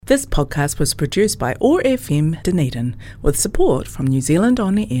This podcast was produced by OAR FM Dunedin with support from New Zealand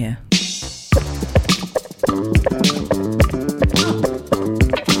On the Air.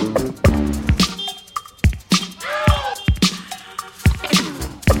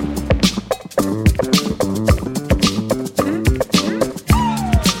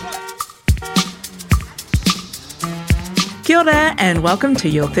 Kia ora and welcome to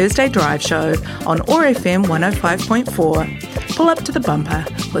your Thursday Drive Show on OAR FM 105.4. Pull up to the bumper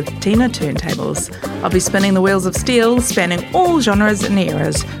with Tina Turntables. I'll be spinning the wheels of steel, spanning all genres and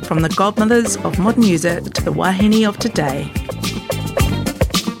eras, from the godmothers of modern music to the wahine of today.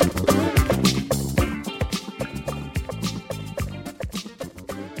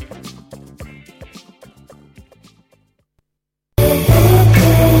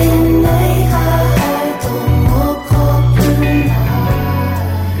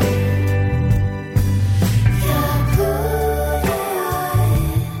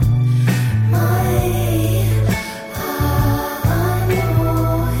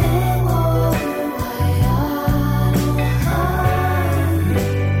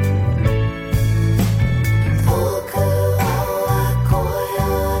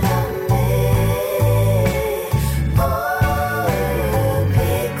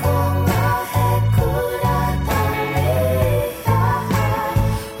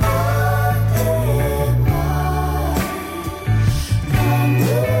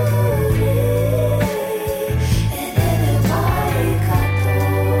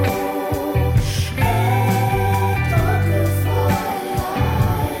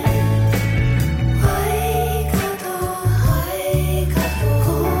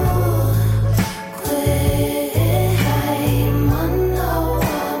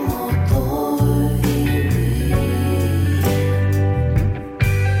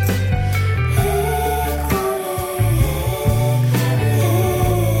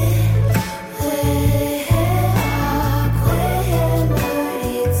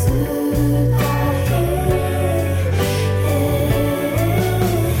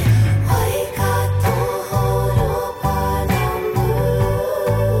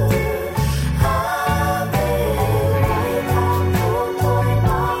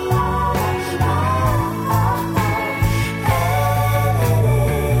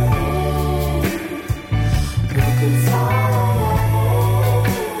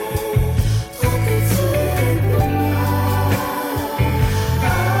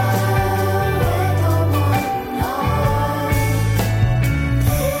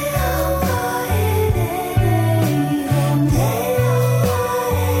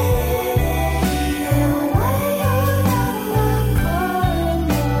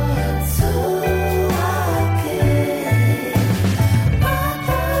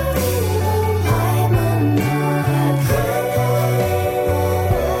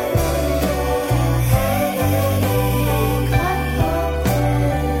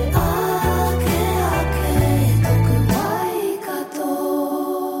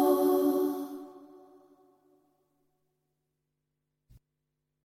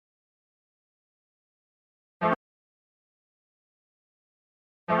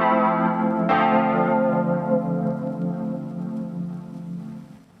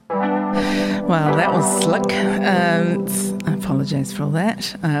 Well, that was slick. I apologise for all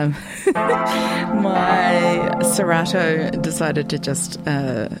that. My Serato decided to just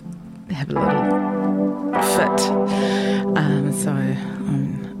have a little fit. So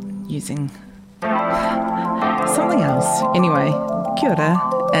I'm using something else. Anyway, kia ora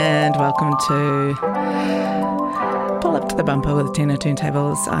and welcome to Pull Up to the Bumper with Tina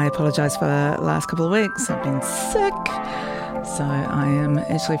Turntables. I apologise for the last couple of weeks. I've been sick. So I am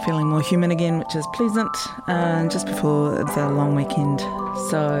actually feeling more human again, which is pleasant, just before the long weekend.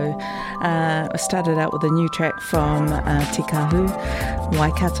 So I started out with a new track from Te Kaahu,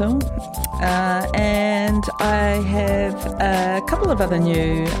 Waikato, and I have a couple of other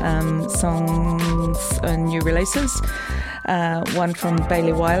new songs, new releases. One from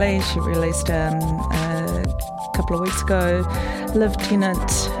Bailey Wiley, she released a couple of weeks ago, Lieutenant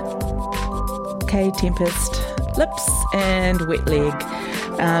Kae Tempest, Lips and Wet Leg.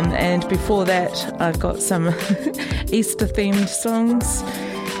 And before that, I've got some Easter-themed songs,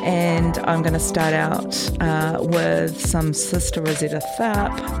 and I'm going to start out with some Sister Rosetta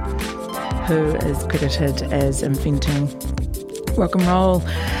Tharpe, who is credited as inventing rock and roll.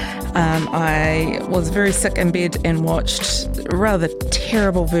 I was very sick in bed and watched a rather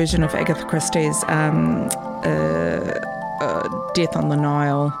terrible version of Agatha Christie's Death on the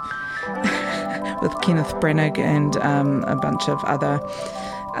Nile with Kenneth Branagh and a bunch of other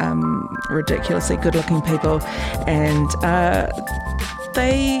ridiculously good-looking people. And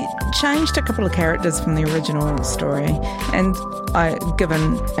They changed a couple of characters from the original story, and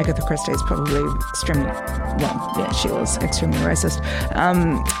given Agatha Christie is probably she was extremely racist.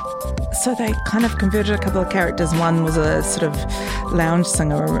 So they kind of converted a couple of characters. One was a sort of lounge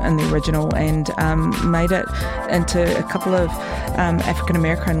singer in the original, and made it into a couple of African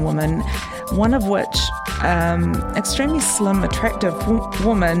American women, one of which extremely slim, attractive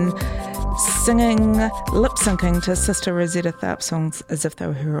woman singing, lip-syncing to Sister Rosetta Tharpe songs as if they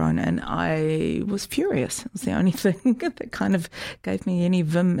were her own, and I was furious. It was the only thing that kind of gave me any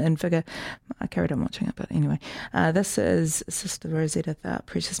vim and vigour. I carried on watching it, but anyway. This is Sister Rosetta Tharpe,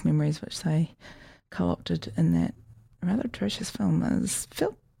 Precious Memories, which they co-opted in that rather atrocious film. It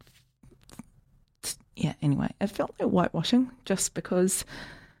felt like whitewashing, just because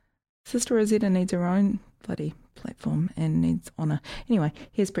Sister Rosetta needs her own bloody platform and needs honour. Anyway,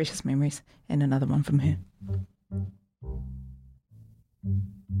 here's Precious Memories and another one from her.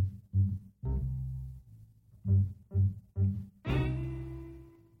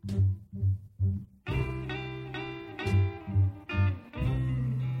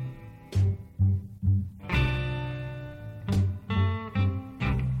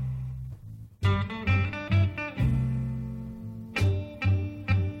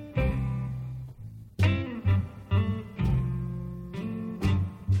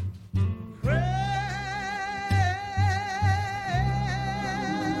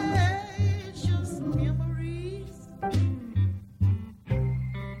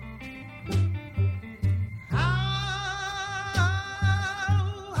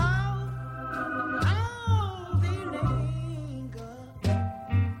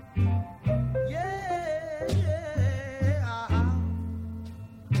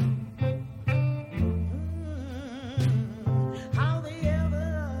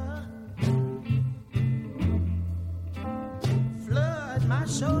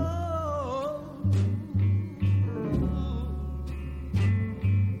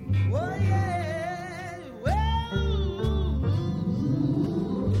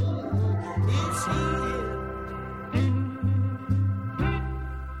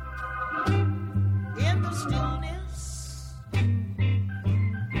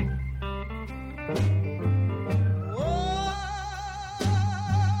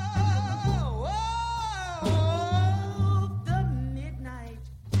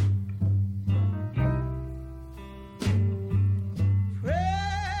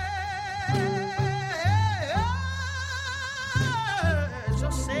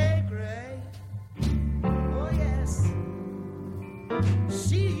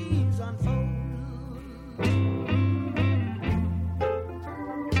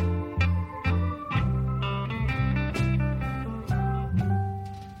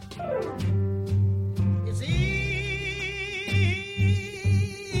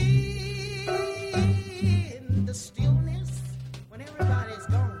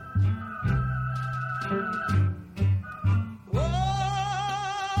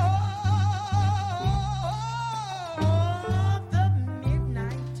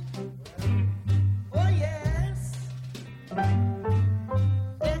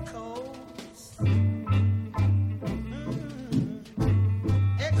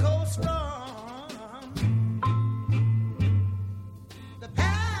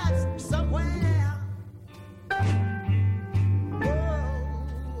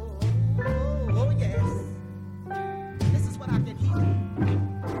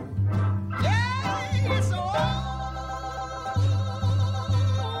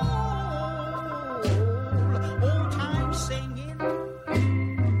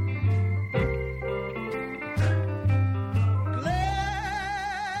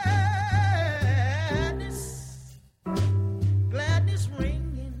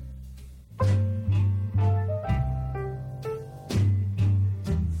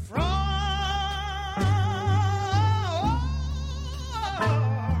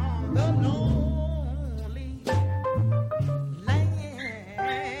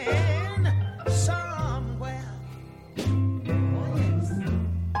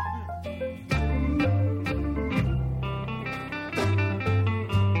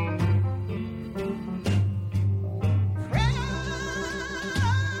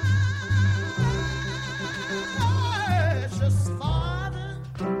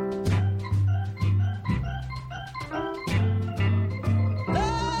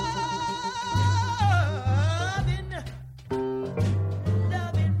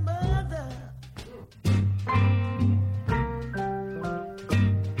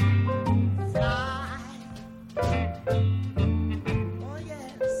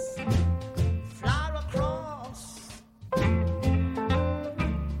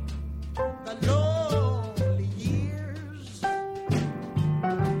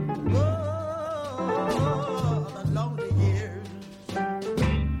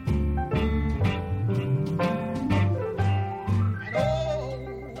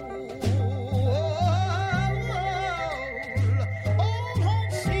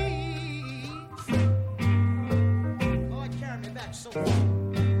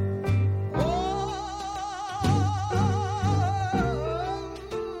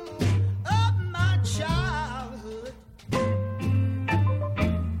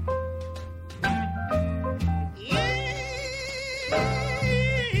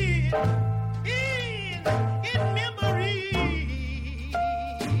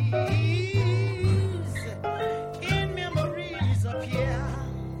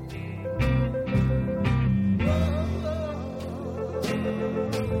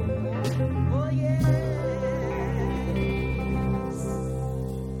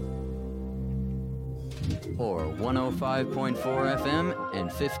 or 105.4 FM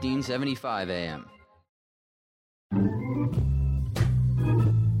and 1575 AM.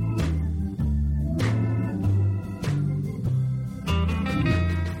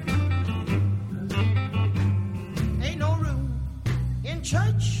 Ain't no room in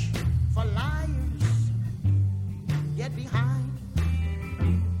church for liars. Get behind.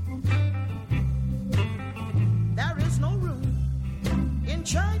 There is no room in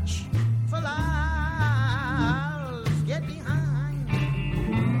church for liars. Get behind.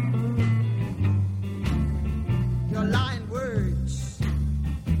 Your lying words,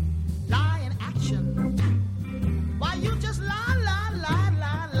 lying action. Why you just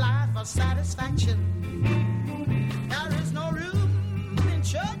lie for satisfaction? There is no room in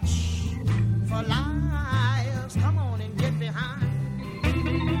church for liars. Come on and get behind.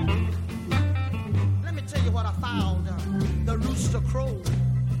 Let me tell you what I found. The rooster crowed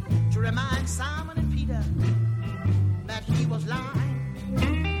to remind Simon and Peter that he was lying.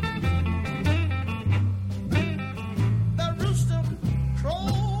 The rooster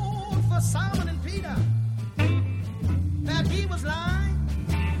crowed for Simon and Peter that he was lying.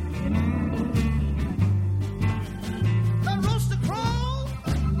 The rooster crowed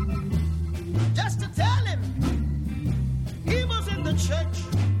just to tell him he was in the church,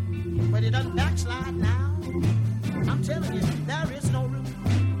 but he doesn't backslide now. I'm telling you, there is no room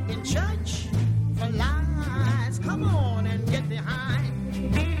in church for lies. Come on and get behind.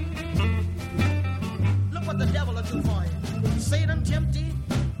 Look what the devil will do for you. Satan tempted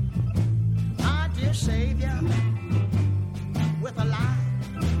our dear Savior with a lie.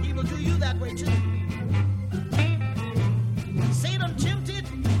 He will do you that way too. Satan tempted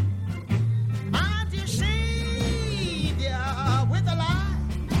our dear Savior with a lie.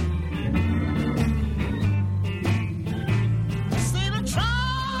 Satan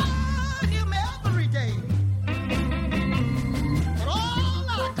tried him every day. But all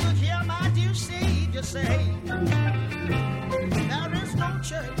I could hear my dear Savior say, there is no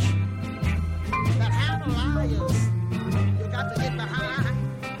church that have liars. You got to get behind.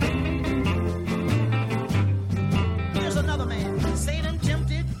 Here's another man. Satan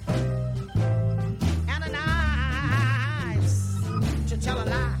tempted Ananias to tell a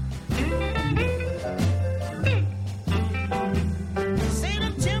lie.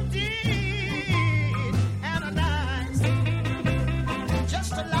 Satan tempted Ananias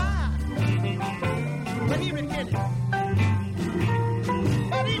just to lie when he repented.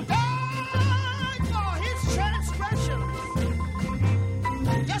 But he died for his transgressions,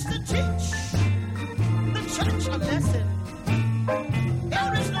 just to teach the church a lesson.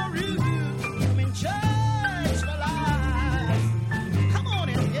 There is no room in church for lies. Come on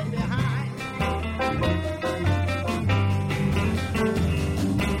and get behind.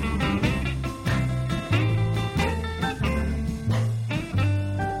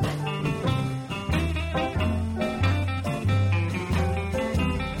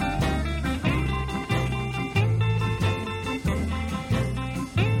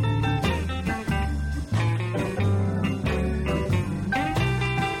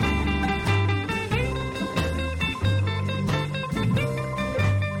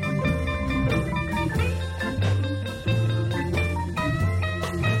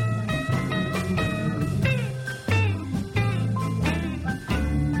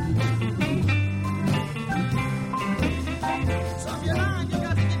 So if you're lying, you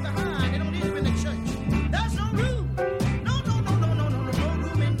got to get behind. They don't need you in the church. There's no room. No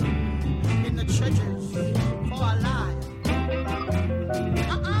room in the churches for a lie.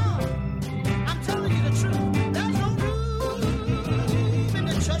 I'm telling you the truth. There's no room in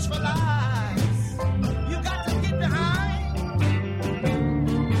the church for lies. You got to get behind.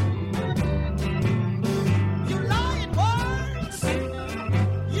 You lying words.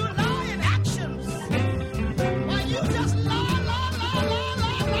 You lying actions. Why you just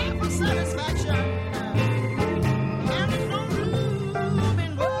lie for satisfaction? There is no room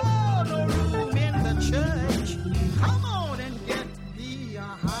in the church. Come on and get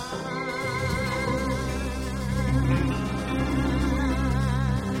behind.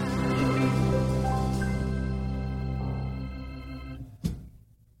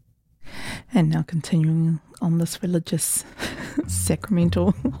 And now continuing on this religious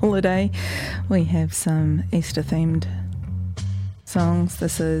sacramental holiday, we have some Easter-themed songs.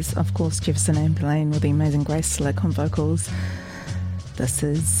 This is, of course, Jefferson Airplane with the amazing Grace Slick on vocals. This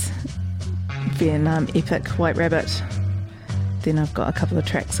is Vietnam epic White Rabbit. Then I've got a couple of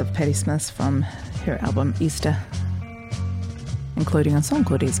tracks of Patti Smith from her album Easter, including a song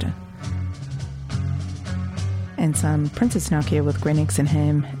called Easter. and some Princess Nokia with green eggs and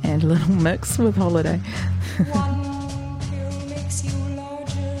ham, and a little mix with Holiday. One pill makes you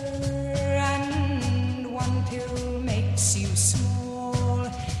larger, and one pill makes you small,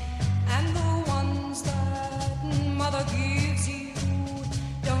 and the ones that mother gives you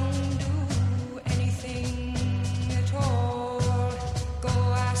don't do anything at all. Go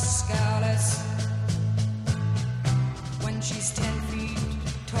ask Alice when she's 10 feet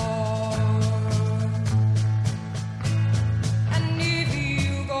tall. And if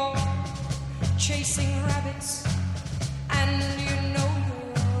you go chasing rabbits and you know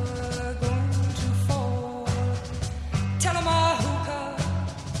you're going to fall, tell 'em a hookah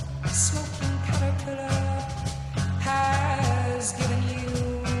smoking caterpillar has given you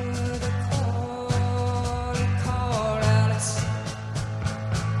the call. Call Alice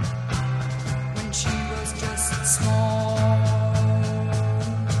when she was just small.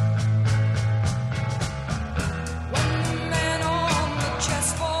 When the men on the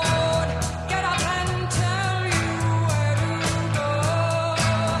chessboard get up and tell you where to go,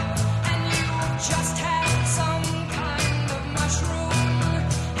 and you just had some kind of mushroom,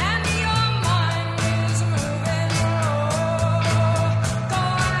 and your mind is moving low, go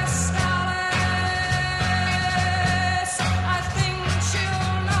ask Alice, I think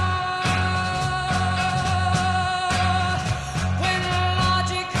she'll know. When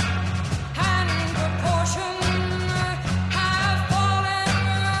logic and proportion have fallen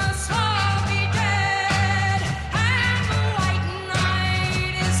slowly dead, and the white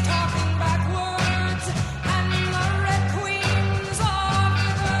knight is talking backwards, and the red queen's off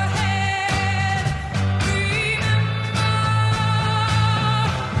with her head, remember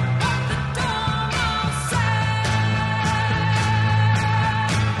what the Dormouse said.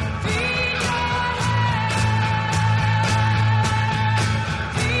 Feed your head,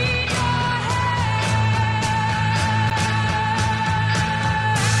 feed your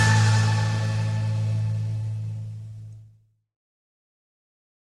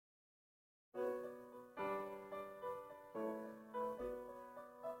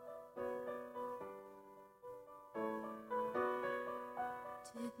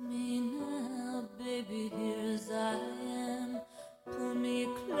Take me now, baby, here as I am. Pull me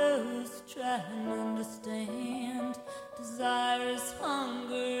close, try and understand. Desire is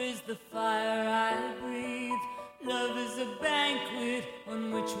hunger, is the fire I breathe. Love is a banquet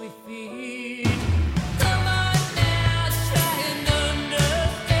on which we feed. Come on now, try and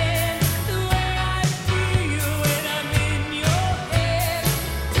understand the way I feel when I'm in your head.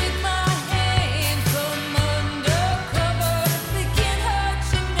 Take my hand, come undercover. They can't hurt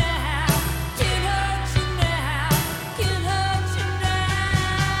you now, can't hurt you now, can't hurt you now.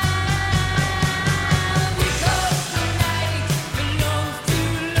 Because the night belongs to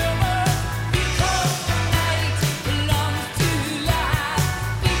lovers, because the night belongs to life,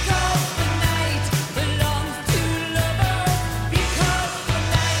 because the night belongs to lovers, because the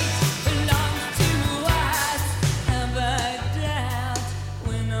night belongs to us. Have I doubt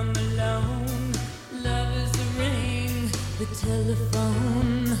when I'm alone? Love is the ring, the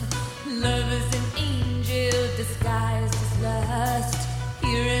telephone. Love is an angel disguised as lust,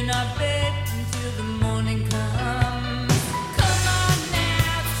 here in our bed until the morning comes. Come on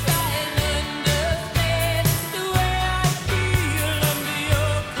now, try and understand the way I feel under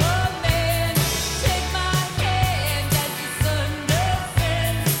your command. Take my hand as the sun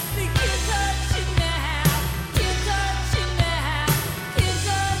descends. They can't touch you now, can't touch you now, can't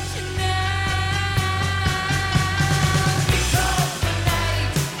touch you now. Because the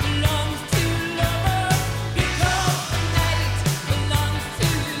night belongs to lovers, because the night belongs to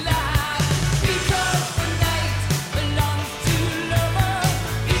life, because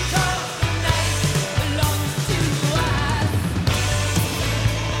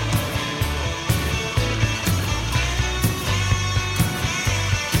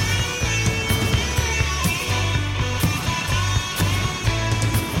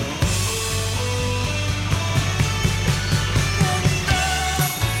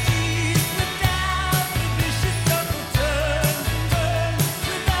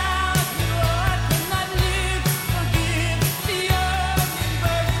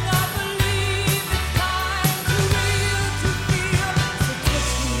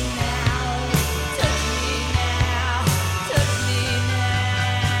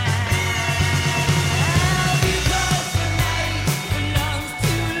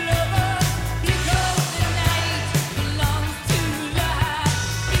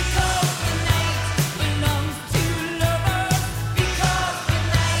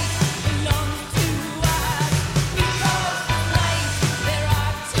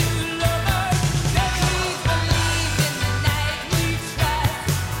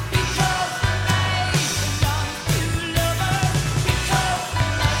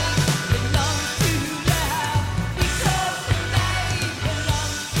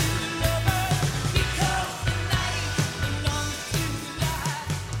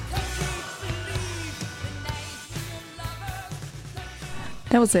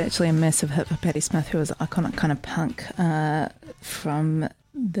That was actually a massive hit for Patti Smith, who was an iconic kind of punk from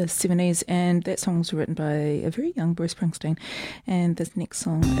the 70s, and that song was written by a very young Bruce Springsteen, and this next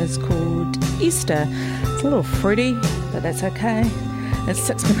song is called Easter. It's a little fruity, but that's okay. It's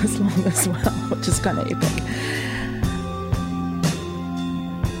 6 minutes long as well, which is kind of epic.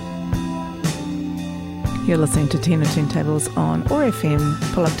 You're listening to Tina Turntables on OAR FM.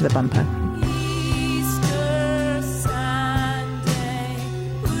 Pull up to the bumper. Easter Sunday,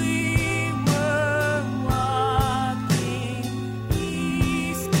 we were walking.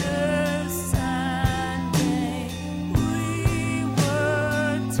 Easter Sunday, we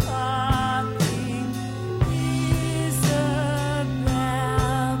were talking. Isabel,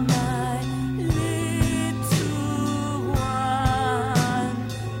 my little one,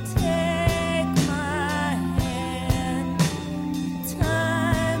 take my hand.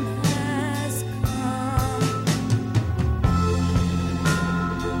 Time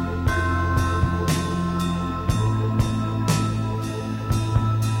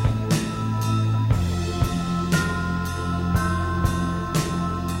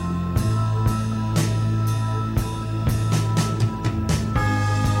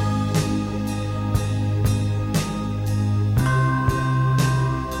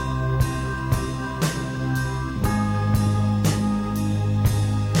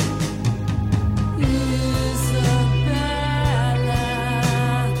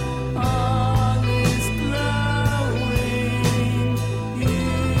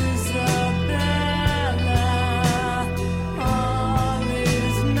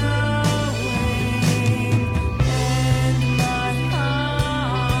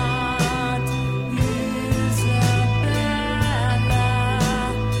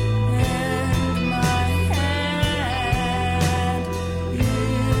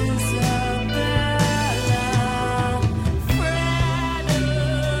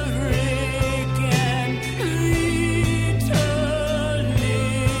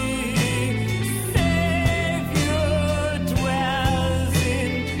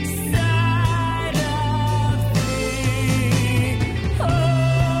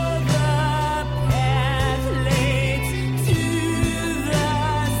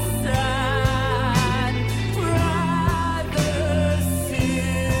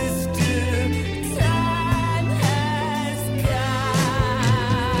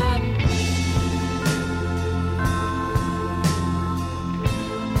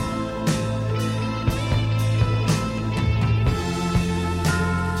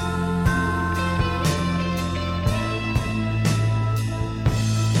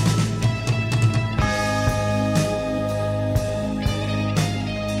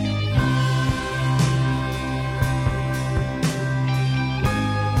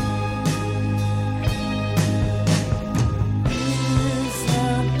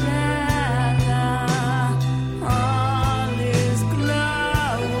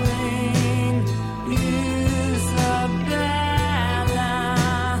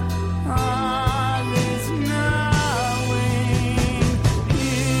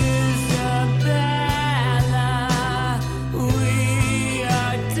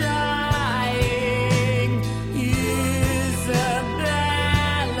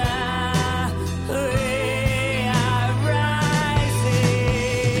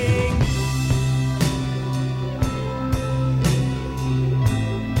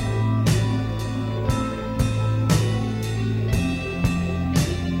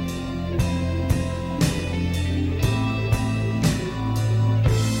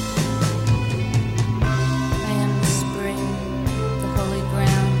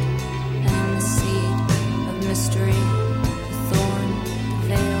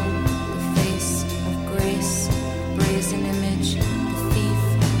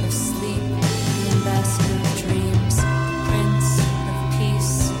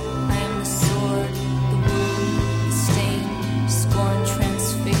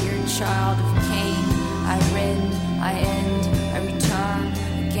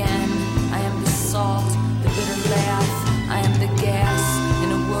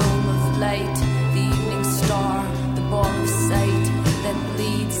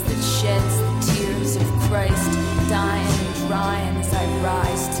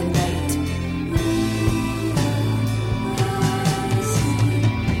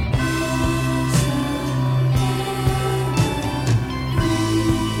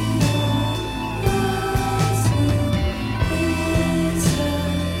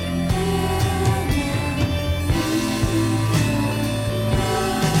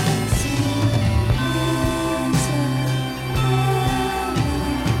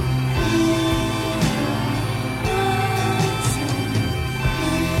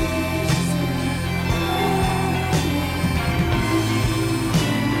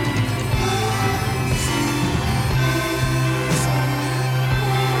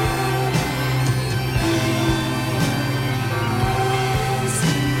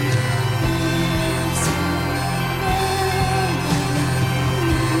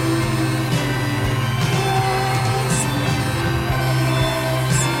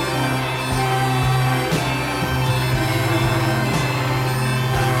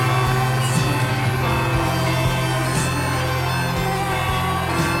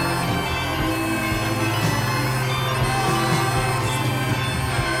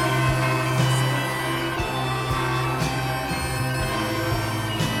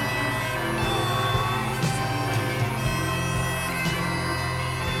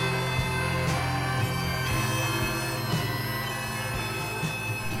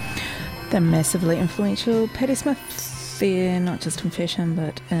The massively influential Patti Smith there, not just in fashion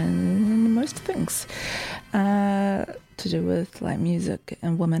but in most things to do with like music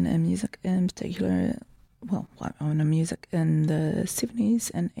and women in music in particular. Well, women in music in the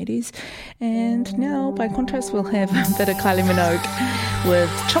 70s and 80s. And now, by contrast, we'll have a bit of Kylie Minogue with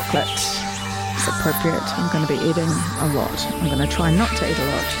chocolate. It's appropriate. I'm going to be eating a lot. I'm going to try not to eat a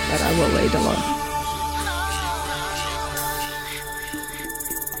lot, but I will eat a lot.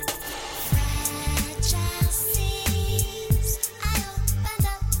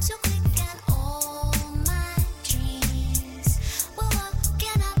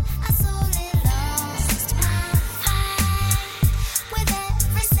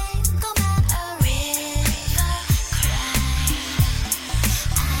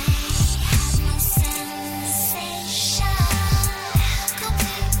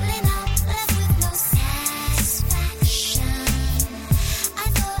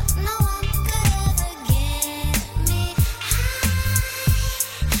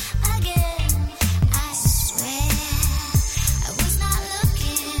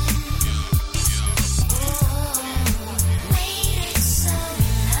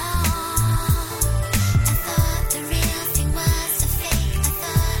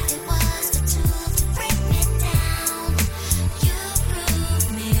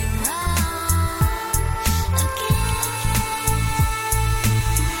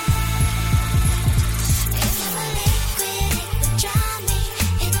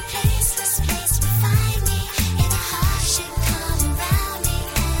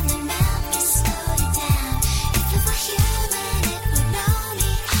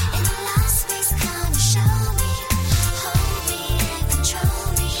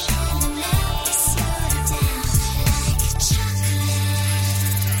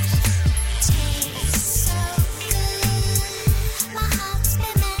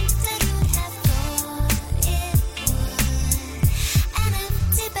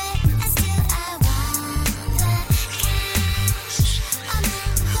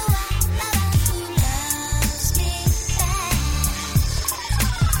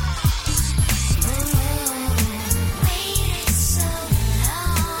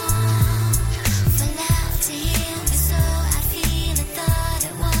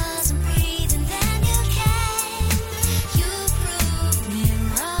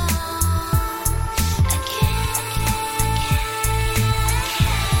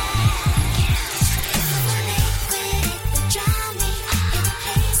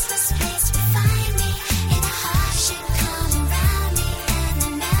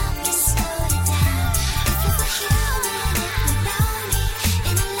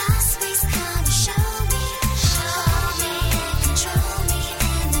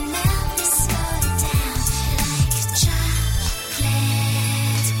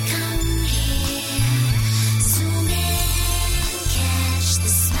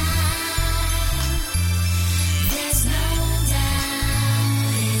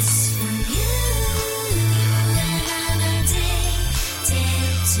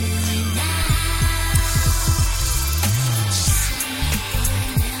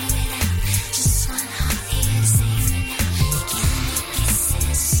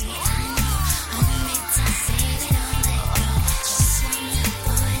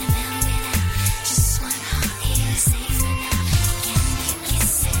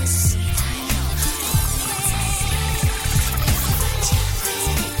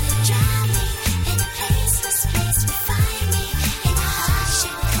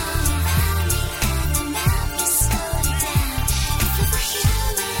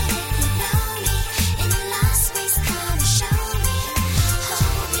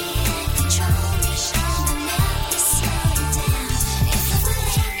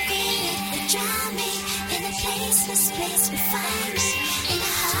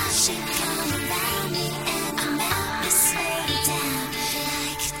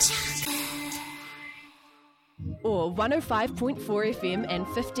 Or 105.4 FM and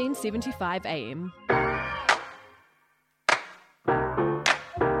 1575 AM.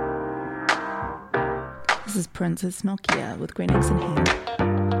 This is Princess Nokia with Green Eggs and Ham.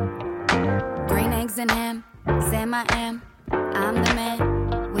 Green eggs and ham, Sam I am. I'm the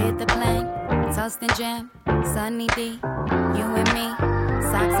man with the plan. Toast and jam, Sunny D, you and me.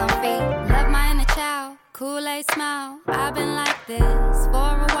 Socks on feet, love my inner child. Kool-Aid smile, I've been like this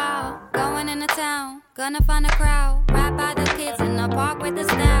for a while. Going into town, gonna find a crowd. Right by the kids in the park with the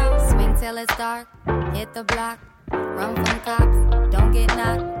style. Swing till it's dark, hit the block. Run from cops, don't get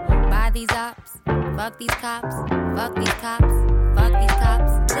knocked by these ops. Fuck these cops, fuck these cops, fuck these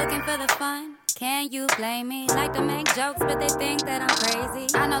cops. Looking for the fun, can you blame me? Like to make jokes, but they think that I'm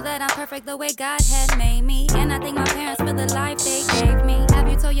crazy. I know that I'm perfect the way God had made me. And I thank my parents for the life they gave me. Have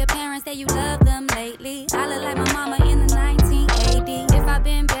you told your parents that you love them lately? I look like my mama in the 1980s. If I've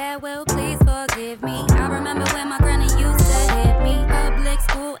been bad, well, please forgive me. I remember when my granny used to hit me. Public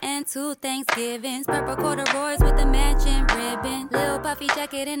school and 2 Thanksgivings. Purple corduroys with a matching ribbon. Little puffy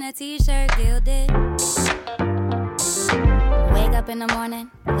jacket and a t-shirt gilded. Wake up in the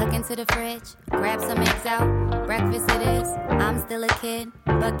morning, look into the fridge, grab some eggs out, breakfast it is. I'm still a kid,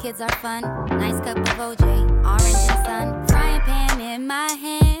 but kids are fun. Nice cup of OJ, orange and sun. Frying pan in my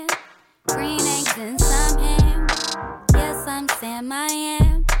hand, green eggs and some ham. Yes, I'm Sam, I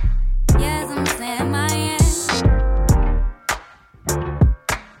am. Yes, I'm Sam, I am.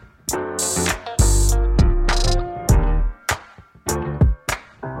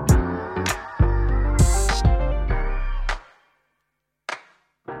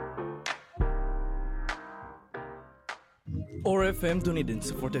 ORFM Dunedin,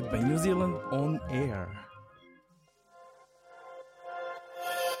 supported by New Zealand On Air.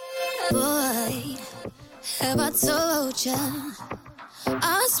 Boy, have I told ya?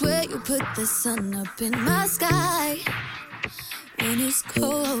 I swear you put the sun up in my sky. When it's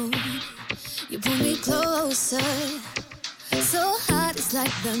cold, you pull me closer. So hot, it's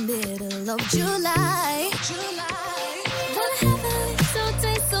like the middle of July. Wanna have a little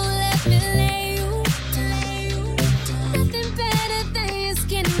taste, so let me lay you. Nothing better than your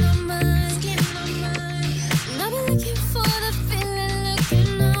skin on mine. And I've been looking for the feeling,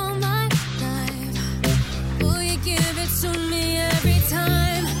 looking all my life. Will you give it to me every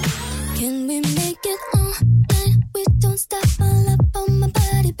time? Can we make it all night? We don't stop, all up on my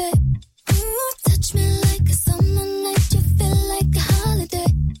body, babe. Ooh, touch me like a summer night. You feel like a holiday.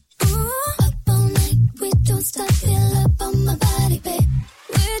 Ooh, up all night. We don't stop, feel up on my body, babe.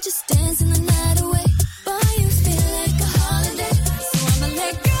 We're just dancing the night away. Boy, you feel like a holiday. So I'ma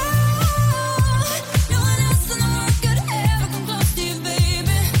let go. No one else in the world could ever come close to you,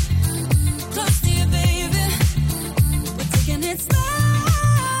 baby. Close to you, baby. We're taking it slow.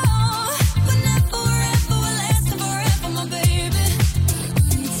 We're not forever, we're lasting forever, my baby.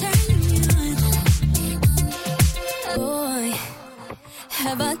 And you're turning me on. Boy,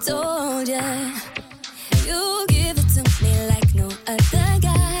 have I told ya? You give it to me like no other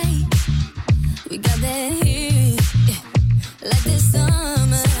guy. We got that heat, yeah, like this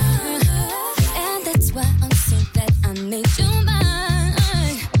summer. And that's why I'm so glad I made you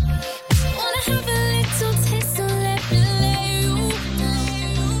mine. Wanna have a little taste, so let me lay you.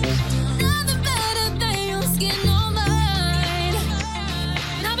 Nothing better than your skin on mine.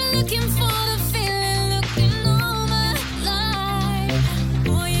 And I've been looking for the feeling, looking all my life.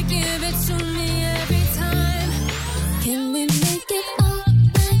 Boy, you give it to me every time. Can we make it all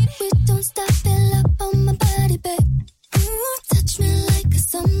night? We don't stop, fill up on my body, babe. Ooh, touch me like a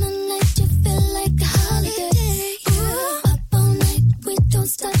summer night. You feel like a holiday. Ooh, up all night. We don't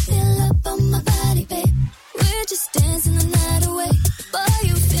stop, fill up on my body, babe. We're just dancing the night away. Boy,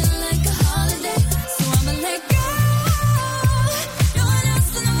 you feel like a holiday. So I'ma let go. No one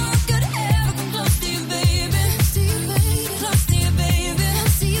else in the world could ever come close to you, baby. Close to you, baby. Close to you, baby.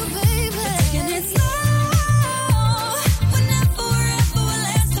 Close to you, baby. We're taking it slow. We're not forever, we're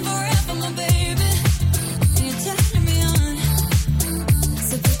lasting forever, my baby. And you're turning me on.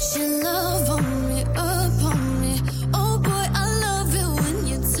 So put your love on me, up on me. Oh boy, I love it when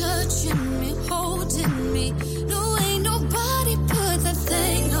you're touching me, holding me. No, ain't nobody put that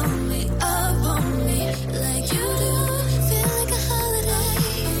thing on me, up on me, like you do. Feel like a holiday.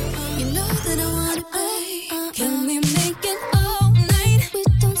 You know that I want it, babe. Can we make it all night? We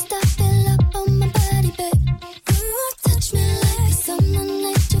don't stop, fill up on my body, babe. Ooh, touch me like a summer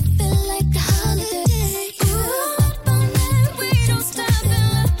night. You feel like a holiday. Ooh, up all night. We don't stop,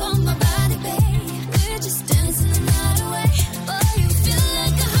 fill up on my body, babe. We're just dancing the night away. Boy, you feel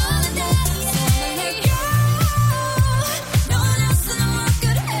like a holiday. So I'ma let go. No one else in the world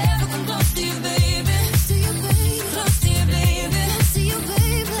could ever come close to you, baby. Close to you, baby. Close to you, baby. Close to you,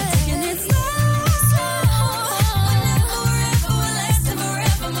 baby. Taking it slow. We're not forever, we're lasting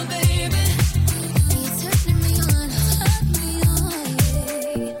forever, my baby. And you're turning me on, yeah.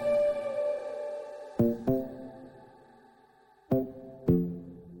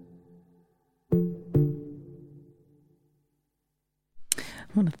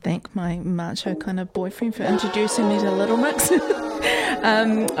 I want to thank my macho kind of boyfriend for introducing me to Little Mix.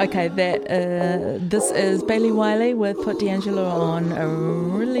 Okay, this is Bailey Wiley with Put D'Angelo on, a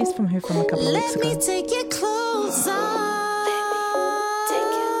release from her from a couple of weeks Let me ago. take your clothes off.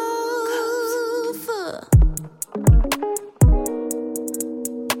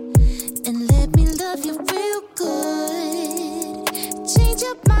 And let me love you real good. Change your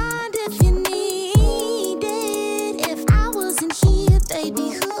your mind if you need it. If I wasn't here,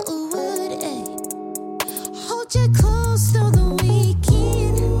 baby, who would? Hold you close through the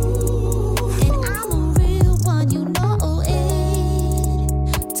weekend. And I'm a real one, you know it.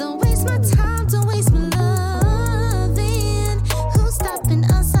 Don't waste my time, don't waste my loving. Who's stopping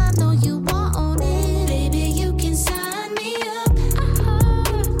us? I know you want it. Baby, you can sign me up.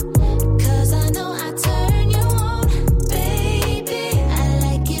 'Cause I know I turn you on. Baby, I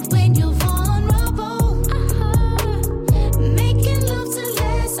like it when you're vulnerable. Making love to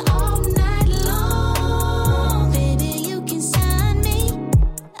last all night long. Baby, you can sign me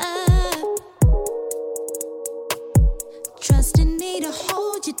up. Trusting me to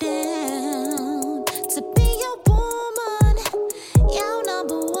hold you down, to be your woman, your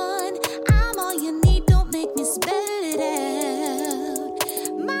number one. I'm all you need, don't make me spell it out.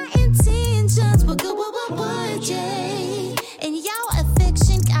 My intentions were good, Jay, and your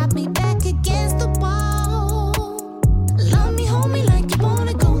affection got me back against the wall. Love me, hold me like you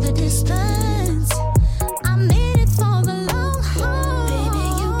wanna go the distance. I'm in it for the long haul. Baby,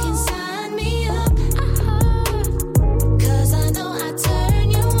 you can sign me up. 'Cause I know I turn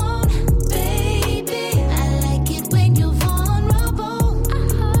you on. Baby, I like it when you're vulnerable.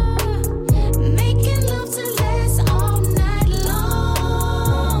 Making love to last all night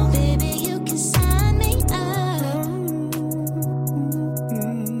long. Baby, you can sign me up.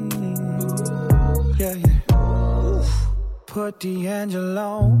 Yeah, yeah. Oof. Put D'Angelo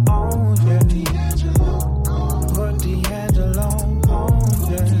on, yeah. Put D'Angelo on,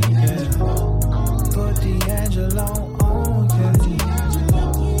 yeah, yeah. Put D'Angelo on, yeah.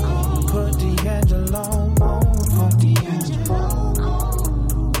 Put D'Angelo on,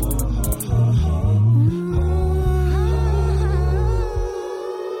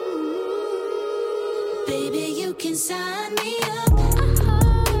 Baby, you can sign me up.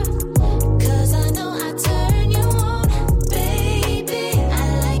 'Cause I know I turn you on. Baby, I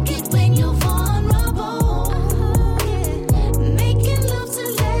like it when you're vulnerable. Making love to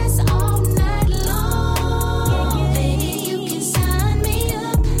last all night long. Baby, you can sign me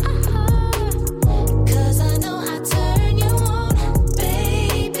up. 'Cause I know I turn you on.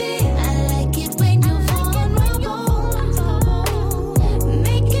 Baby, I like it when you're vulnerable.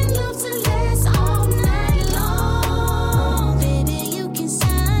 Making love to last all night long. Baby, you can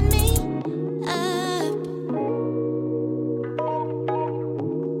sign me up.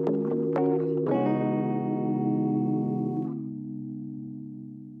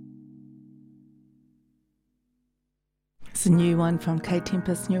 It's a new one from Kae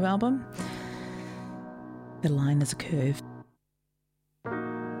Tempest's new album. The Line is a Curve.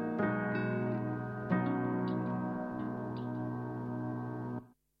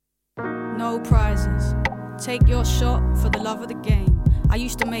 No prizes. Take your shot for the love of the game. I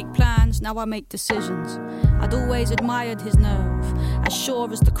used to make plans, now I make decisions. I'd always admired his nerve, as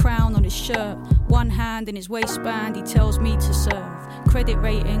sure as the crown on his shirt. One hand in his waistband, he tells me to serve. Credit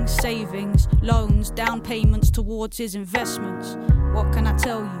ratings, savings, loans, down payments towards his investments. What can I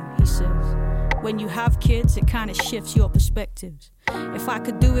tell you, he says. When you have kids, it kind of shifts your perspectives. If I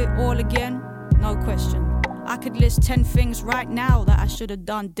could do it all again, no question. I could list 10 things right now that I should have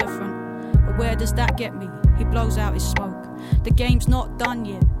done different. But where does that get me? He blows out his smoke. The game's not done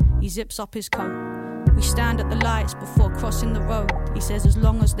yet. He zips up his coat. We stand at the lights before crossing the road. He says as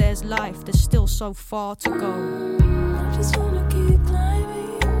long as there's life, there's still so far to go. I just wanna keep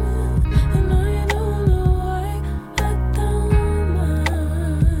climbing. And I don't know why I don't mind.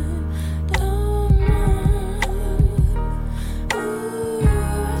 Ooh, I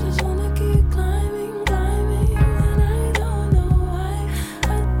just wanna keep climbing. And I don't know why I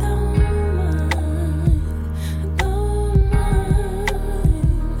don't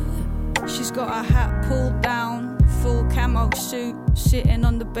mind. She's got her hat pulled down, full camo suit, sitting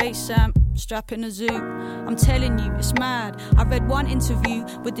on the bass amp, strapping a zoot. I'm telling you, it's mad. I read one interview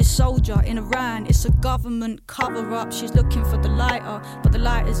with this soldier in Iran. It's a government cover-up. She's looking for the lighter, but the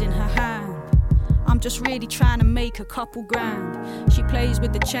lighter's in her hand. I'm just really trying to make a couple grand. She plays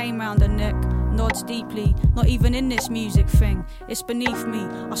with the chain round her neck, nods deeply. Not even in this music thing, it's beneath me.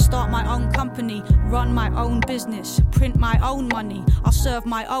 I'll start my own company, run my own business, print my own money. I'll serve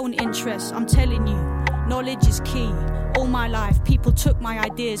my own interests. I'm telling you, knowledge is key. All my life, people took my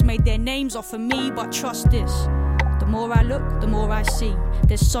ideas, made their names off of me, but trust this. The more I look, the more I see.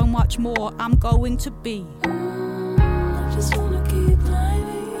 There's so much more I'm going to be. I just wanna keep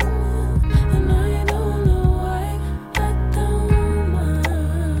climbing. And I don't know why I don't mind.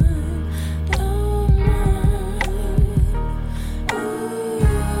 Ooh, I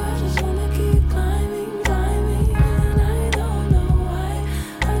just wanna keep climbing. And I don't know why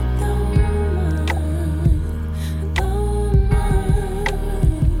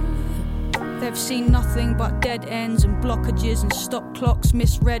but dead ends and blockages and stop clocks,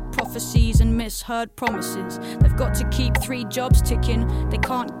 misread prophecies and misheard promises. They've got to keep 3 jobs ticking. They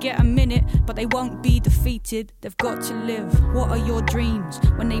can't get a minute, but they won't be defeated. They've got to live. What are your dreams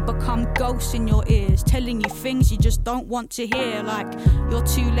when they become ghosts in your ears, telling you things you just don't want to hear, like you're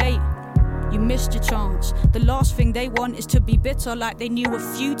too late, you missed your chance. The last thing they want is to be bitter, like they knew a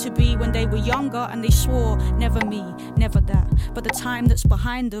few to be when they were younger, and they swore, never me, never that. But the time that's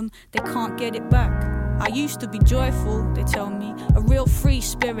behind them, they can't get it back. I used to be joyful, they tell me, a real free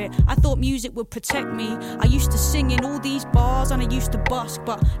spirit. I thought music would protect me. I used to sing in all these bars and I used to busk,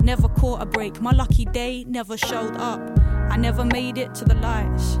 but never caught a break. My lucky day never showed up. I never made it to the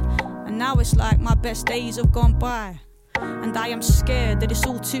lights, and now it's like my best days have gone by, and I am scared that it's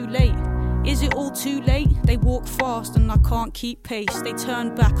all too late. Is it all too late? They walk fast and I can't keep pace. They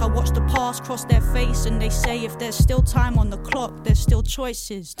turn back, I watch the past cross their face, and they say if there's still time on the clock, there's still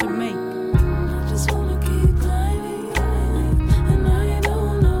choices to make. I just wanna keep climbing, and I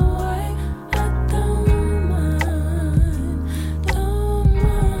don't know why. I don't mind.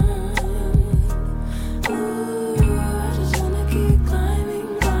 Ooh, I just wanna keep climbing,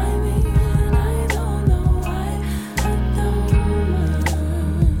 and I don't know why. I don't mind.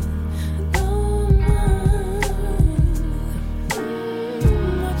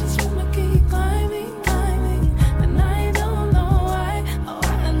 I just wanna keep climbing, and I don't know why. Oh,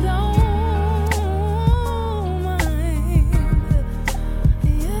 I don't mind.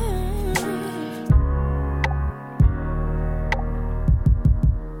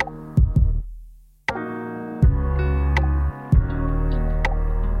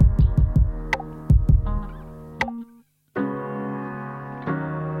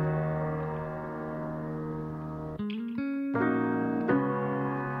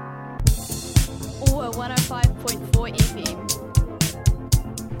 Or 105.4 FM.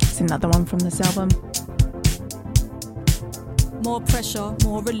 It's another one from this album. More pressure,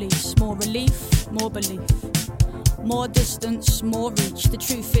 more release, more relief, more belief. More distance, more reach. The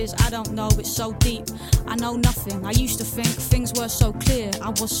truth is, I don't know, it's so deep. I know nothing. I used to think things were so clear. I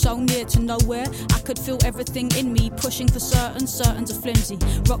was so near to nowhere. I could feel everything in me, pushing for certain, certain's a flimsy.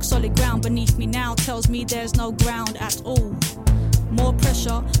 Rock solid ground beneath me now tells me there's no ground at all. More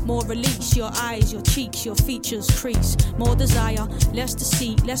pressure, more release. Your eyes, your cheeks, your features crease. More desire, less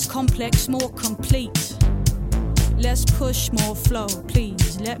deceit, less complex, more complete. Less push, more flow,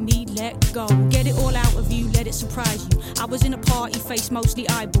 please let me let go. Get it all out of you, let it surprise you. I was in a party, face mostly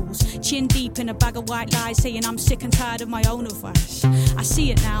eyeballs, chin deep in a bag of white lies, saying I'm sick and tired of my own advice. I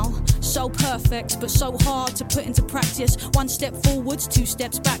see it now, so perfect, but so hard to put into practice. 1 step forwards, 2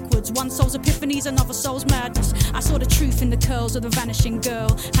 steps backwards. One soul's epiphanies, another soul's madness. I saw the truth in the curls of the vanishing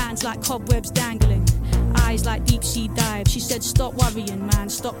girl, hands like cobwebs dangling, eyes like deep sea dives. She said, stop worrying, man,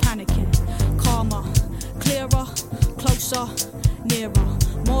 stop panicking. Calmer, clearer, closer, nearer.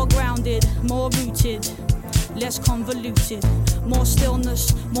 More grounded, more rooted, less convoluted. More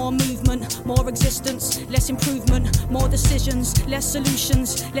stillness, more movement, more existence, less improvement. More decisions, less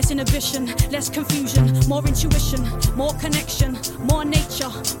solutions, less inhibition, less confusion. More intuition, more connection, more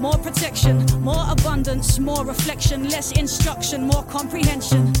nature, more protection. More abundance, more reflection, less instruction, more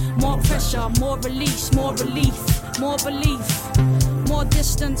comprehension. More pressure, more release, more relief, more belief. More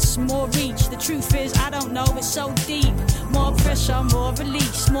distance, more reach. The truth is, I don't know, it's so deep. More pressure, more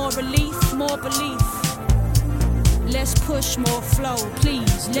release, more relief, more belief. Less push, more flow.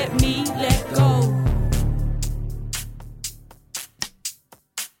 Please let me let go.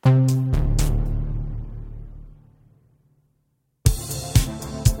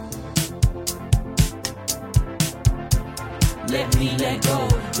 Let me let go.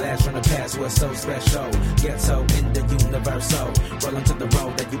 Blast from the past was so special. Ghetto in the universal. Rolling to the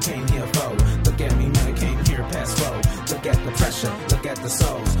road that you came here for. Look at me, man, I came here past 4. Look at the pressure, look at the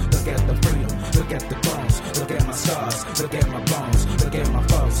souls. Look at the freedom, look at the bones. Look at my scars, look at my bones. Look at my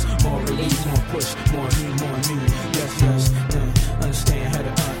foes. More release, more push, more me, more new. Yes, understand how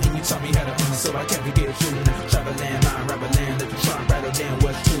to and you taught me how to so I can't forget you. Travel land, mind, rapper land. Let you try rather than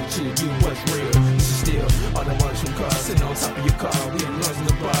what's true to you, what's real. This is still all the ones from cars sitting on top of your car. We ain't lost in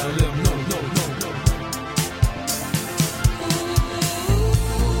the bar. Let them know, no.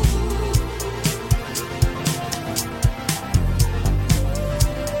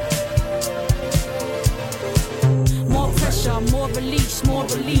 More pressure, more release, more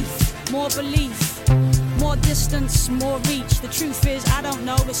relief, more belief. More distance, more reach. The truth is, I don't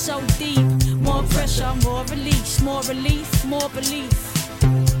know, it's so deep. More pressure, more release, more relief, more belief.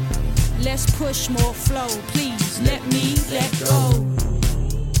 Less push, more flow. Please let me let go.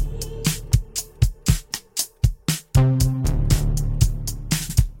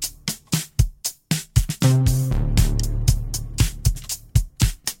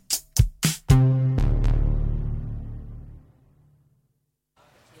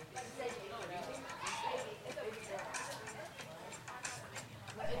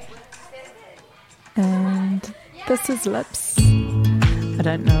 This is Lips. I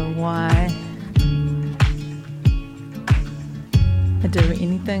don't know why I Do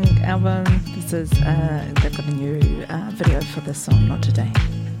Anything album. This is, they've got a new video for this song, Not Today.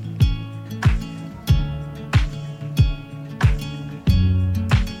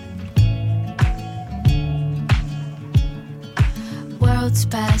 Worlds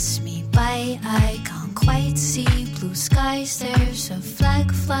pass me by, I can't quite see blue skies. There's a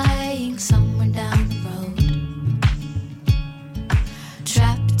flag flying somewhere down the road.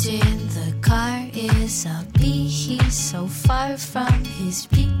 Trapped in the car is a bee. He's so far from his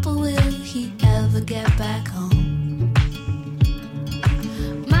people. Will he ever get back home?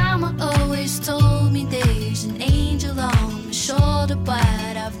 Mama always told me there's an angel on my shoulder,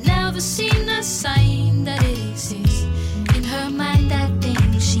 but I've never seen a sign that it exists. In her mind I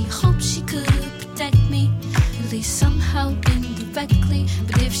think she hopes she could protect me, at least somehow indirectly.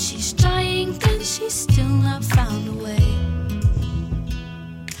 But if she's trying, then she's still not found a way.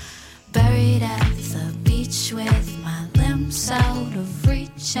 Buried at the beach with my limbs out of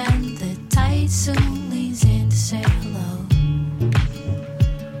reach, and the tide soon leans in to say hello.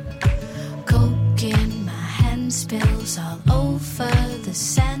 Coke in my hand spills all over the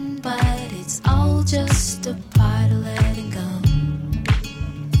sand, but it's all just a part of letting go.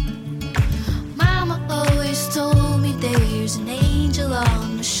 Mama always told me there's an angel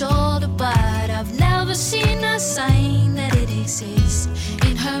on the shoulder, but I've never seen a sign that it exists.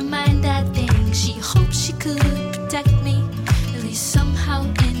 In her mind I think she hopes she could protect me, at least somehow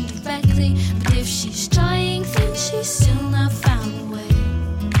indirectly. But if she's trying, then she's still not found a way.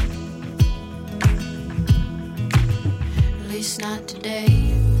 At least not today.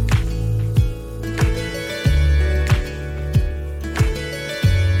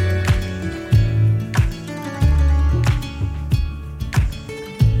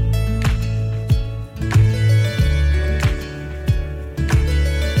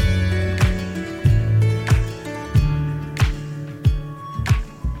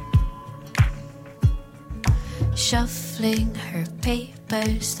 Shuffling her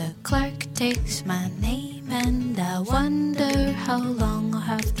papers, the clerk takes my name, and I wonder how long I'll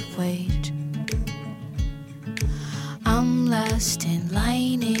have to wait. I'm last in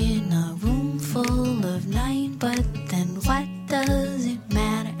line in a room full of 9, but then what does it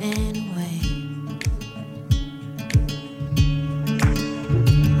matter anyway?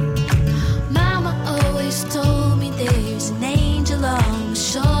 Mama always told me there's an angel on my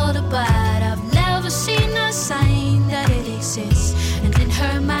shoulder, but I've never seen a sign that it exists. And in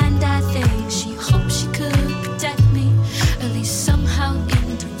her mind I think she hopes she could protect me, at least somehow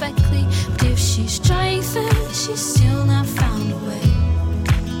indirectly. But if she's trying, then she's still not found a way.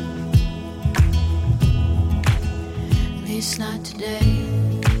 At least not today.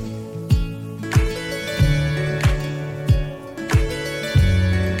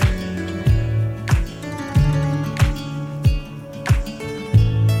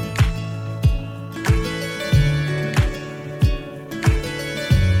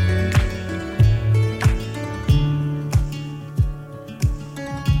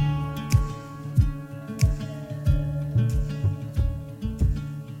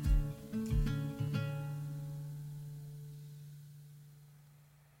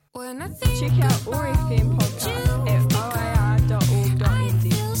 Check out ORFM podcast at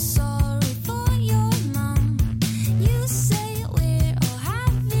oar.org.nz.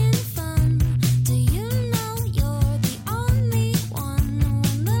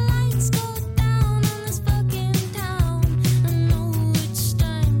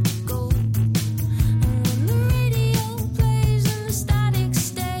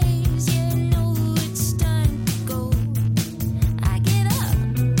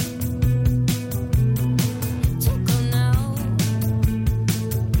 Took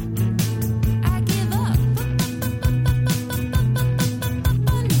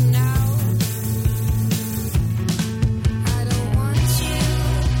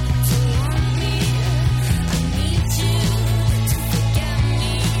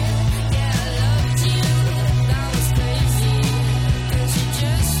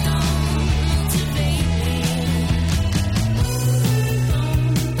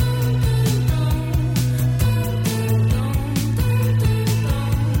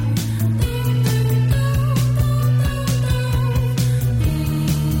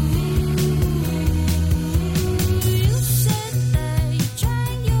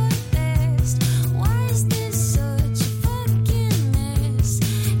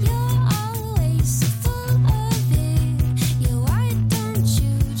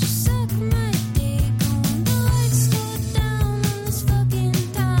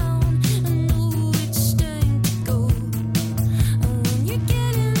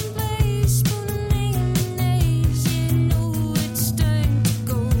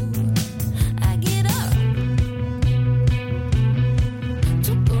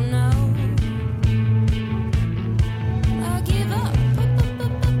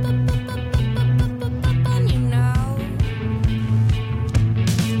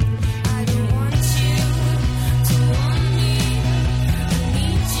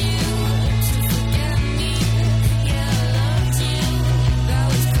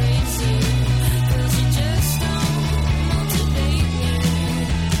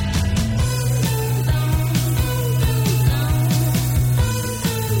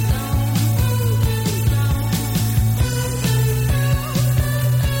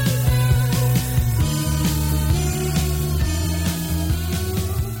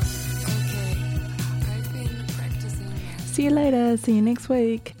See you later. See you next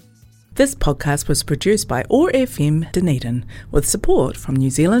week. This podcast was produced by OAR FM Dunedin with support from New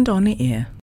Zealand On the Air.